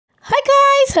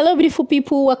Yes, hello beautiful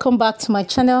people, welcome back to my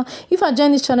channel. If I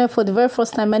joined this channel for the very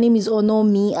first time, my name is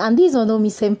Onomi and this is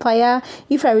Onomi's Empire.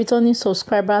 If you're a returning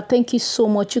subscriber, thank you so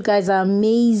much. You guys are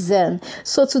amazing.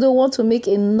 So today I want to make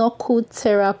a knuckle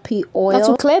therapy oil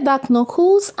to clear dark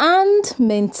knuckles and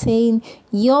maintain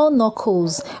your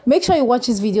knuckles. Make sure you watch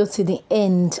this video to the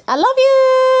end. I love you.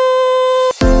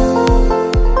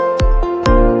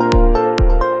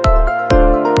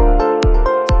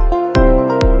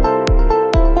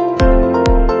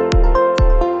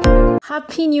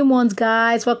 Happy new month,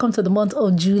 guys. Welcome to the month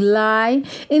of July.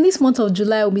 In this month of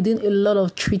July, we'll be doing a lot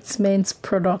of treatment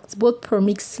products, both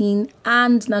Promixing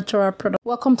and natural products.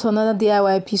 Welcome to another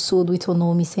DIY episode with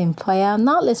Onomi's Empire.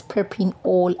 Now let's prep in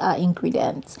all our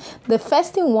ingredients. The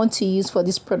first thing we want to use for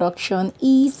this production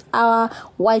is our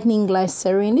whitening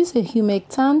glycerin. This is a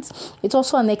humectant. It's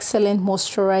also an excellent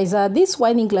moisturizer. This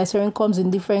whitening glycerin comes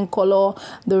in different color,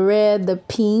 the red, the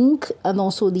pink, and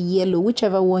also the yellow,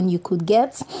 whichever one you could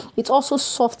get. It also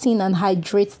softens and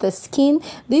hydrates the skin.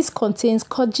 This contains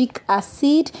kojic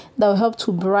acid that will help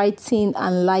to brighten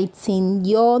and lighten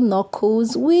your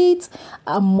knuckles with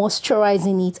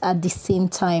moisturizing it at the same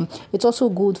time. It's also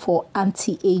good for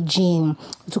anti-aging,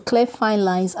 to clear fine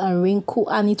lines and wrinkle,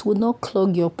 and it will not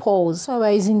clog your pores. So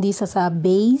we're using this as our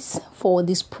base for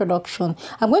this production.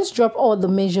 I'm going to drop all the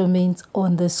measurements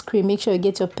on the screen. Make sure you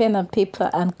get your pen and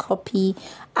paper and copy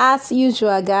as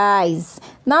usual, guys.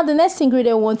 Now the next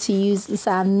ingredient I want to use is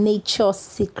our nature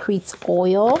secret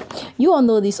oil. You all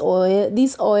know this oil.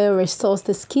 This oil restores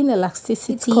the skin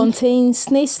elasticity. It contains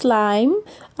snail slime.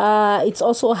 It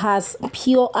also has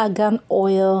pure argan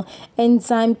oil,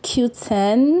 enzyme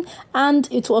Q10, and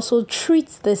it also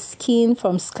treats the skin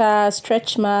from scars,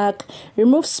 stretch mark,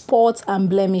 removes spots and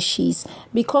blemishes.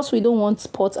 Because we don't want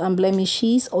spots and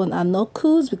blemishes on our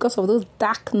knuckles, because of those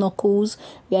dark knuckles,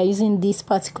 we are using this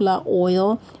particular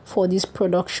oil for this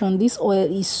production. This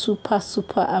oil is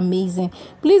super amazing.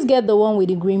 Please get the one with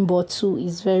the green bottle.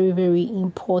 It's very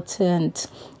important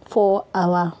for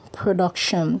our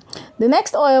production. The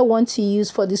next oil I want to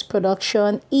use for this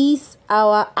production is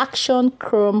our Action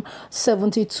Chrome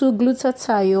 72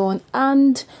 glutathione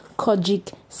and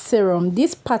kojic serum.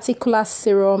 This particular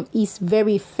serum is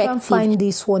very effective. You can find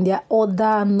this one. There are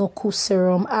other knuckle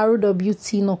serum,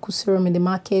 RWT knuckle serum in the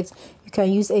market. You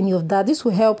can use any of that. This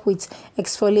will help with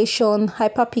exfoliation,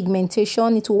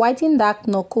 hyperpigmentation. It will whiten dark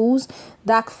knuckles,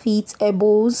 dark feet,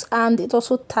 elbows, and it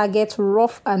also targets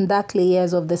rough and dark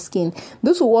layers of the skin.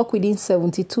 This will work within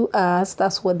 72 hours.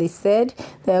 That's what they said.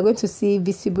 They are going to see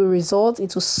visible results.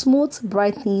 It will smooth,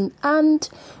 brighten, and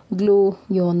glow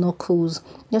your knuckles.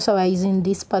 That's why we're using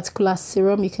this particular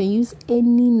serum. You can use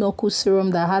any knuckle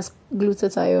serum that has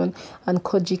glutathione and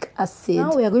kojic acid.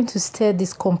 Now we are going to stir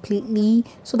this completely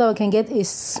so that we can get a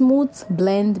smooth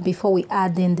blend before we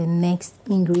add in the next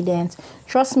ingredient.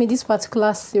 Trust me, this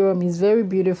particular serum is very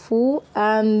beautiful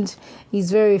and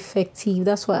is very effective.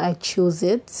 That's why I chose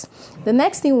it. The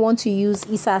next thing we want to use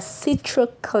is our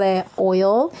citric clear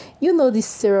oil. You know this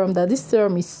serum, that this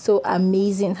serum is so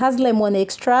amazing. It has lemon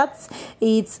extracts.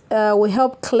 It will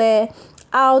help clear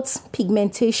out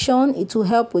pigmentation. It will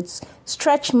help with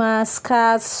stretch marks,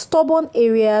 scars, stubborn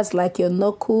areas like your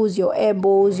knuckles, your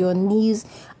elbows, your knees,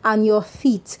 and your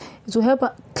feet. It will help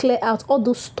clear out all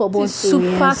those stubborn areas.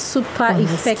 Super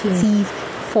effective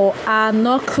for our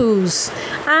knuckles.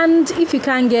 And if you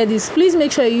can't get this, please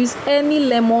make sure you use any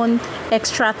lemon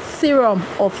extract serum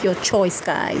of your choice,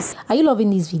 guys. Are you loving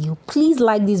this video? Please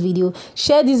like this video,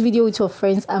 share this video with your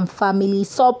friends and family,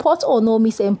 support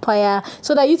Onomi's Empire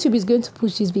so that YouTube is going to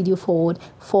push this video forward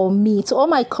for me. To all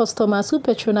my customers who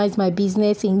patronize my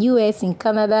business in US, in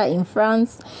Canada, in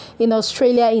France, in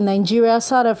Australia, in Nigeria,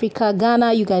 South Africa,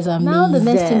 Ghana, you guys are amazing. Now the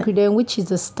next ingredient, which is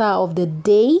the star of the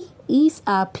day, is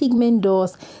our pigment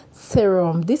dust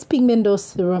serum. This pigment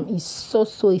dust serum is so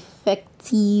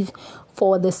effective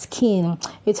for the skin.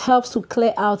 It helps to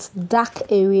clear out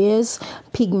dark areas,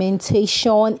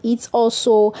 pigmentation. It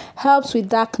also helps with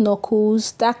dark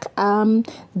knuckles, dark arm,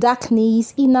 dark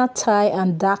knees, inner thigh,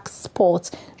 and dark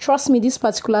spots. Trust me, this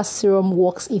particular serum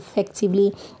works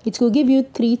effectively. It will give you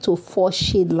 3 to 4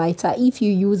 shades lighter if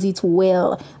you use it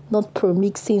well, not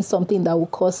promixing something that will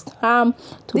cause harm to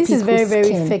people's skin. This is very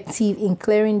effective in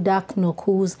clearing dark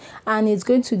knuckles, and it's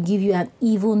going to give you an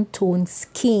even toned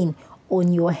skin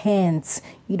on your hands.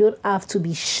 You don't have to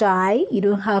be shy. You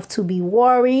don't have to be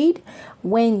worried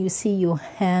when you see your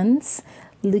hands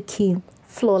looking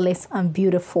flawless and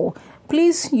beautiful.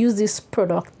 Please use this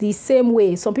product the same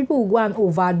way. Some people will go and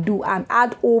overdo and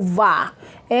add over.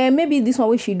 Maybe this one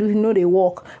we should do, you know, they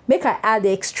work. Make I add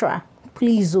extra.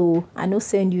 Please, oh, I no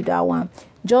send you that one.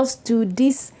 Just do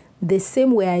this the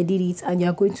same way I did it, and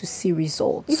you're going to see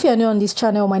results. If you're new on this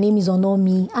channel, my name is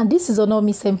Onomi, and this is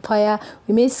Onomi's Empire.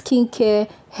 We make skincare,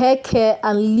 hair care,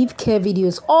 and lip care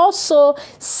videos. Also,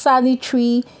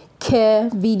 sanitary care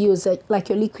videos like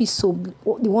your liquid soap,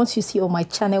 the ones you see on my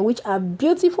channel, which are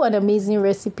beautiful and amazing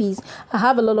recipes. I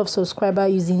have a lot of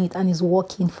subscribers using it and it's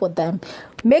working for them.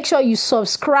 Make sure you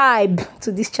subscribe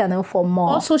to this channel for more.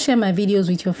 Also share my videos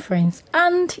with your friends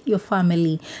and your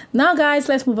family. Now guys,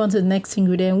 let's move on to the next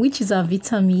ingredient, which is our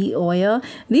vitamin E oil.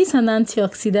 This is an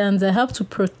antioxidant that helps to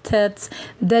protect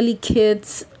delicate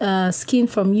skin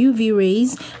from UV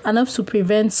rays and helps to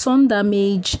prevent sun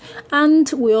damage,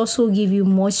 and we also give you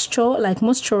moisture, like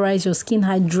moisturize your skin,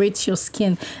 hydrate your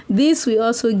skin. This will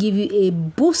also give you a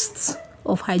boost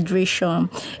of hydration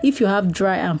if you have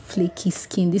dry and flaky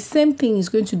skin. The same thing is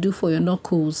going to do for your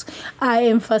knuckles. I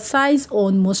emphasize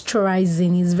on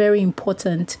moisturizing. It's very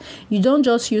important. You don't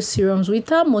just use serums.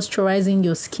 Without moisturizing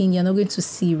your skin, you're not going to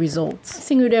see results. This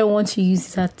ingredient I want to use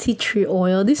is a tea tree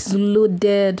oil. This is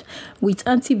loaded with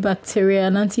antibacterial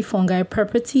and antifungal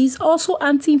properties, also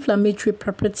anti-inflammatory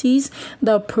properties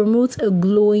that promote a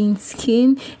glowing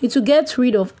skin. It will get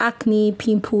rid of acne,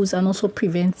 pimples, and also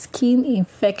prevent skin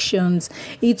infections.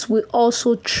 It will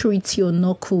also treat your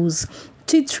knuckles.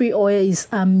 Tea tree oil is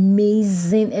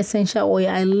amazing essential oil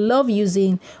I love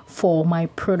using for my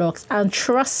products, and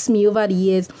trust me, over the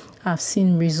years I've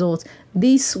seen results.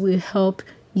 This will help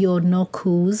your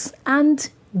knuckles and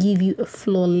give you a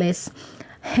flawless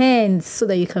hands so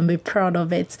that you can be proud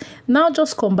of it. Now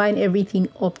just combine everything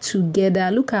up together.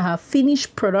 Look at our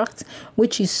finished product,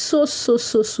 which is so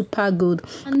super good,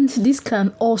 and this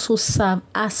can also serve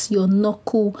as your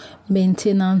knuckle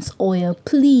maintenance oil.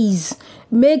 Please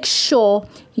make sure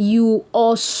you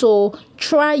also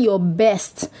try your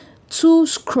best to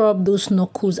scrub those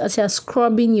knuckles. As you're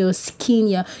scrubbing your skin,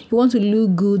 you want to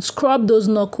look good, scrub those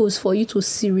knuckles for you to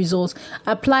see results.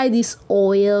 Apply this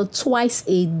oil twice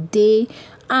a day,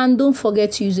 and don't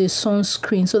forget to use a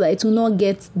sunscreen so that it will not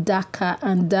get darker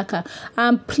and darker.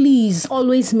 And please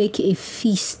always make a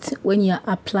fist when you're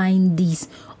applying this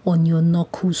on your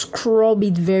knuckles. Scrub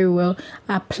it very well,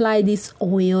 apply this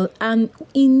oil, and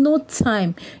in no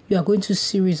time you are going to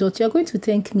see results. You're going to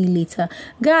thank me later.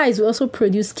 Guys, we also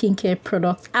produce skincare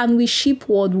products and we ship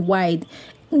worldwide.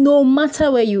 No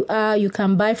matter where you are, you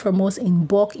can buy from us in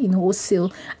bulk, in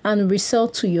wholesale, and resell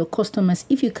to your customers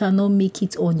if you cannot make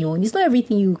it on your own. It's not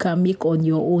everything you can make on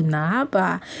your own.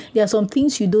 But there are some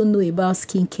things you don't know about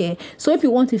skincare. So if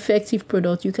you want effective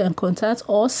product, you can contact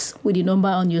us with the number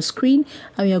on your screen,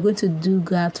 and we are going to do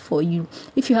that for you.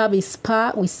 If you have a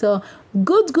spa, we sell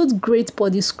great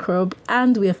body scrub,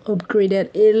 and we have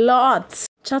upgraded a lot.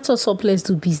 Chat us up, let's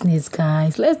do business,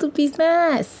 guys. Let's do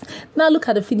business. Now look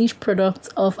at the finished product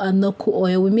of our knuckle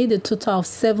oil. We made a total of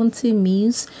 70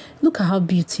 mils. Look at how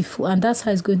beautiful, and that's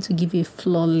how it's going to give you a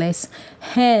flawless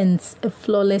hands, a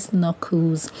flawless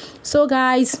knuckles. So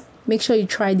guys, make sure you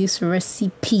try this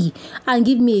recipe and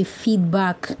give me a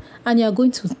feedback, and you're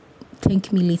going to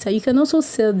thank me later. You can also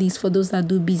sell this for those that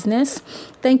do business.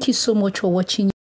 Thank you so much for watching.